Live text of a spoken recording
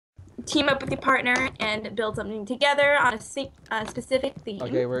team up with your partner and build something together on a specific theme.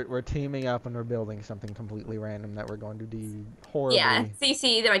 Okay, we're teaming up and we're building something completely random that we're going to do Yeah, horribly. so you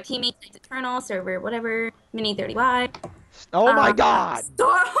see my teammates, Knights Eternal, server, whatever, Mini 30Y. Oh my god!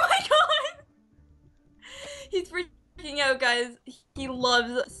 Oh my god! He's freaking out, guys. He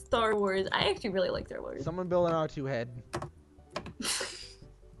loves Star Wars. I actually really like Star Wars. Someone build an R2 head.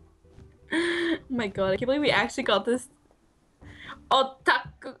 Oh my god, I can't believe we actually got this.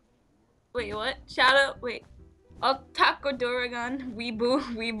 Otaku. Wait, what? Shadow. Wait. Otaku Doragon. Weeboo.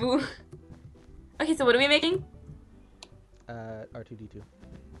 Weeboo. Okay, so what are we making? R2D2.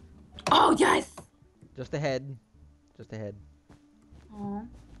 Oh, yes! Just a head. Just a head. Aww.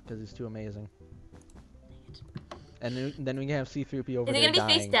 Because it's too amazing. And then we can have C-3PO over Is there it gonna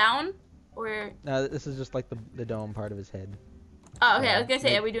be dying. face down? Or. No, this is just like the dome part of his head. Oh, okay, So I was gonna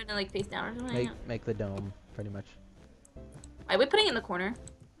say, are we doing it like face down or something? Make the dome, pretty much. Are we putting it in the corner?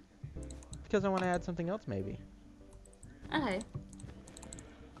 Because I want to add something else, maybe. Okay.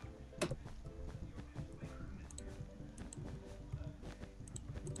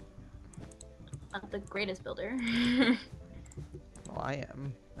 Not the greatest builder. Well, I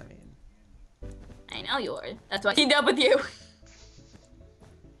am. I mean... I know you are. That's why I teamed up with you.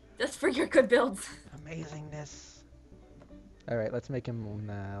 Just for your good builds. Amazingness. Alright, let's make him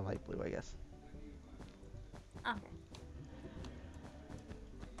light blue, I guess. Okay.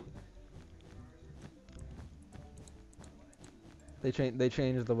 They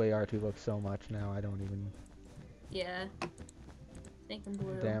changed the way R2 looks so much now, I don't even... Yeah. Make them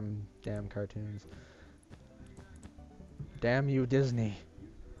blue. Damn cartoons. Damn you, Disney.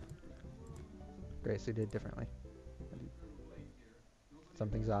 Grace, they did it differently.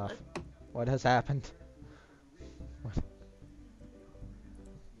 Something's off. What has happened? What?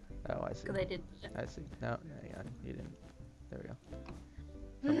 Oh, I see. Because I did. I see. No, hang on. You didn't. There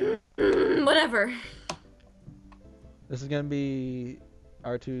we go. Whatever. This is gonna be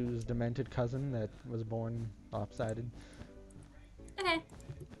R2's demented cousin that was born lopsided. Okay.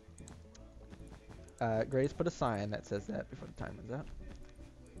 Grace, put a sign that says that before the time runs out.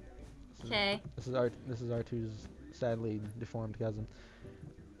 Okay. This is R2's sadly deformed cousin.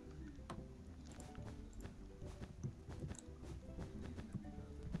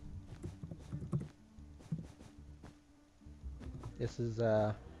 This is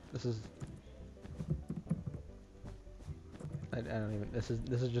I don't even. This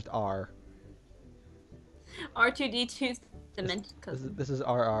is just R. R2D2's demented cousin. This is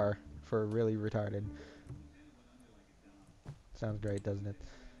RR for really retarded. Sounds great, doesn't it?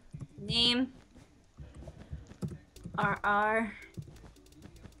 Name. RR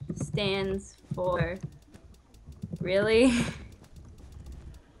stands for really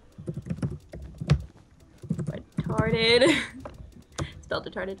retarded. Spelled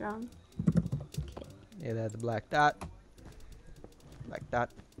retarded wrong. Okay. Yeah, that's a black dot. Black dot.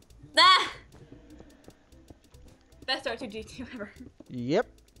 Ah! Best R2D2 ever. Yep.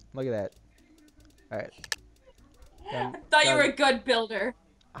 Look at that. Alright. I thought you were a good builder.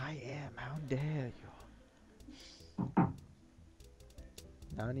 I am. How dare you?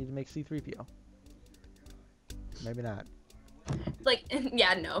 Now I need to make C-3PO. Maybe not. Like,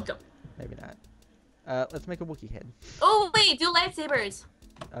 yeah, no, don't. Maybe not. Let's make a Wookiee head. Oh, wait, do lightsabers.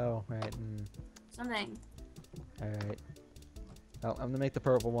 Oh, right. Something. Alright. Well, I'm gonna make the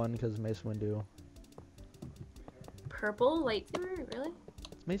purple one because Mace Windu. Purple lightsaber? Really?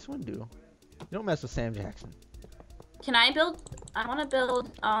 Mace Windu. You don't mess with Sam Jackson. Can I build? I want to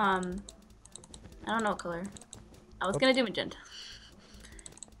build, I don't know what color. I was gonna do magenta.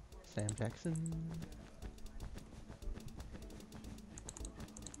 Sam Jackson.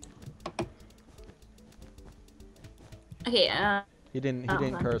 Okay, He didn't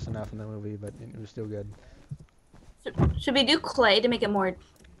curse enough in the movie, but it was still good. should we do clay to make it more,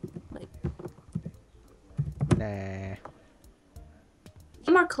 like... Nah.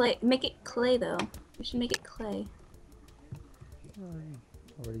 More clay. Make it clay, though. We should make it clay.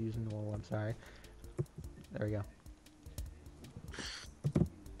 Already using wool, I'm sorry. There we go.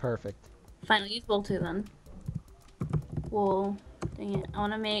 Perfect. Fine, I'll use wool too then. Wool. Dang it. I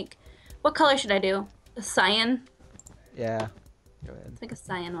want to make... What color should I do? A cyan? Yeah. Go ahead. Let's make a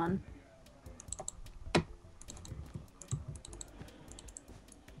cyan one.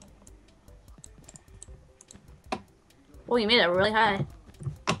 Oh, you made that really high.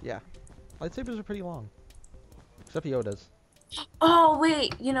 Yeah. Lightsabers are pretty long. Except Yoda's. Oh,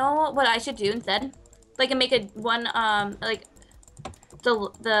 wait. You know what I should do instead? Like, make a one, like,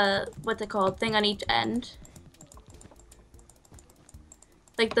 the what's it called? Thing on each end.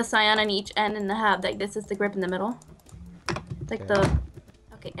 Like, the cyan on each end and have, like, this is the grip in the middle. Like okay. the...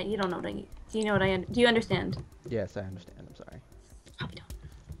 Okay, you don't know what I. Do you know what I? Do you understand? Yes, I understand. I'm sorry. Probably don't.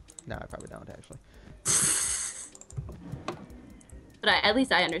 No, I probably don't actually. But at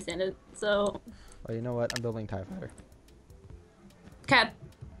least I understand it. So. Well, you know what? I'm building TIE Fighter. Okay.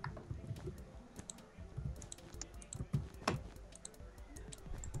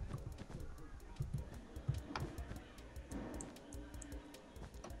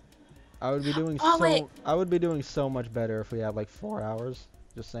 I would be doing Oh, wait. I would be doing so much better if we had like 4 hours.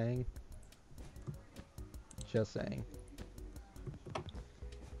 Just saying. Just saying.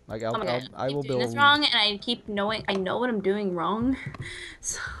 Like Oh my God. I will keep doing build. this wrong, and I keep knowing. I know what I'm doing wrong.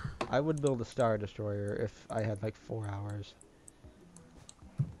 So. I would build a Star Destroyer if I had like 4 hours.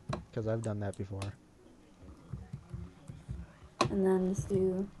 Because I've done that before. And then let's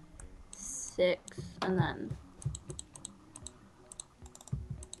do 6, and then.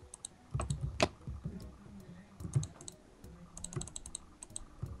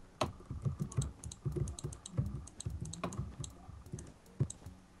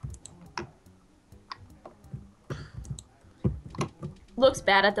 Looks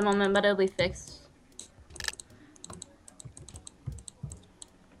bad at the moment, but it'll be fixed.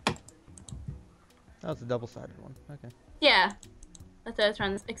 Oh, it's a double-sided one. Okay. Yeah. That's what I was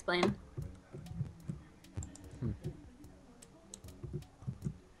trying to explain.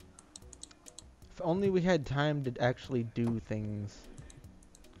 If only we had time to actually do things.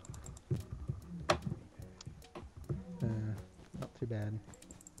 Not too bad.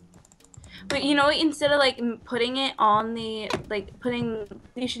 But you know, instead of like putting it on the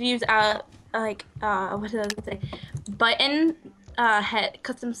you should use what did I say? Button head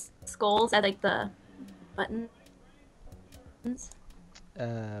custom skulls at like the buttons.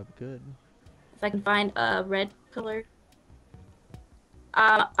 Good. If I can find a red color.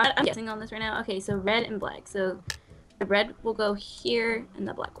 I'm guessing on this right now. Okay, so red and black. So the red will go here, and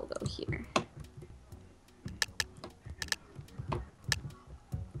the black will go here.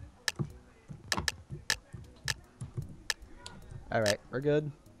 Alright, we're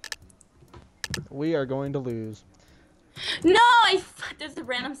good. We are going to lose. No, there's a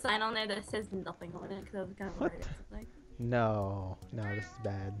random sign on there that says nothing on it because I was kind of What? worried. Like, No, this is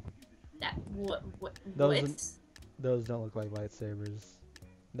bad. what? Those don't look like lightsabers.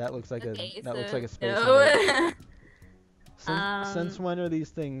 That looks like Okay, looks like a space no. Since when are these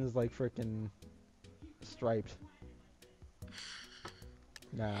things like frickin' striped?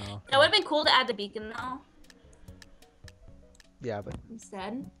 No. That would have been cool to add the beacon though. Yeah, but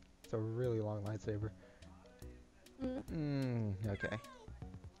Instead. it's a really long lightsaber. Okay.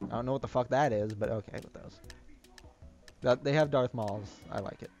 I don't know what the fuck that is, but okay with those. They have Darth Mauls. I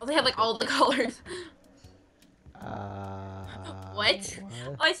like it. Oh, they have like all the colors. What?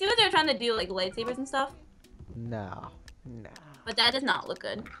 Oh, I see what they're trying to do, like lightsabers and stuff. No. But that does not look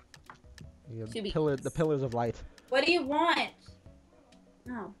good. The pillars of light. What do you want?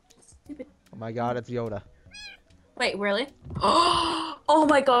 No, stupid. Oh my God, it's Yoda. Wait, really? Oh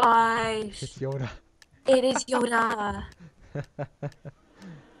my gosh! It's Yoda. It is Yoda.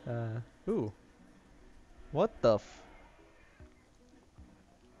 Ooh. What the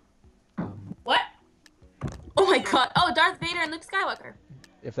What? Oh my God! Oh, Darth Vader and Luke Skywalker.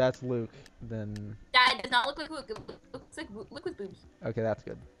 If that's Luke, then... That does not look like Luke. It looks like Luke with boobs. Okay, that's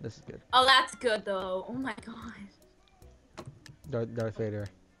good. This is good. Oh, that's good though. Oh my God. Darth Vader.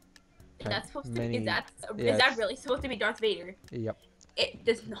 Is that supposed to be? Is Yeah, that really supposed to be Darth Vader? Yep. It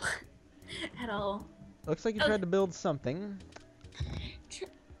does not at all. Looks like you tried to build something.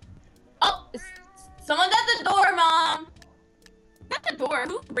 Oh, someone's at the door, Mom. At the door.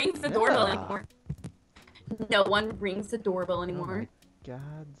 Who rings the doorbell anymore? No one rings the doorbell anymore. Oh my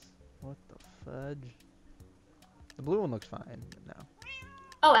gods. What the fudge? The blue one looks fine now.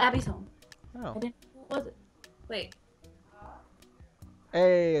 Oh, Abby's home. Oh. What was it? Wait.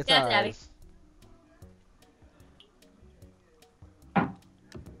 Hey, it's Yeah, it's Abby. ours.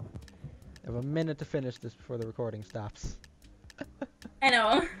 I have a minute to finish this before the recording stops. I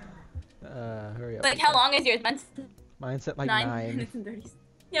know. Hurry up. Like, how long is yours? Mine's at like 9 9. minutes and 30.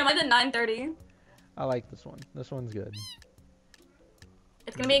 Yeah, mine's at 9:30. I like this one. This one's good.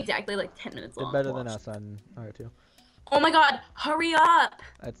 It's gonna be exactly like 10 minutes long. It's better than us on R2. Oh my God! Hurry up!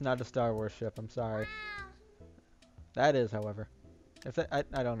 It's not a Star Wars ship. I'm sorry. That is, however. If that,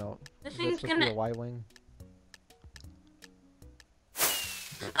 I don't know. This Is that thing's supposed to be gonna. a Y-wing?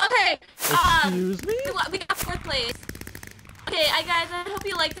 Okay. Excuse me? We got 4th place. Okay, guys, I hope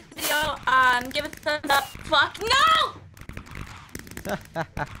you liked this video. Give it a thumbs up. Fuck no!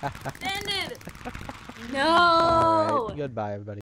 Send it. No. All right. Goodbye, everybody.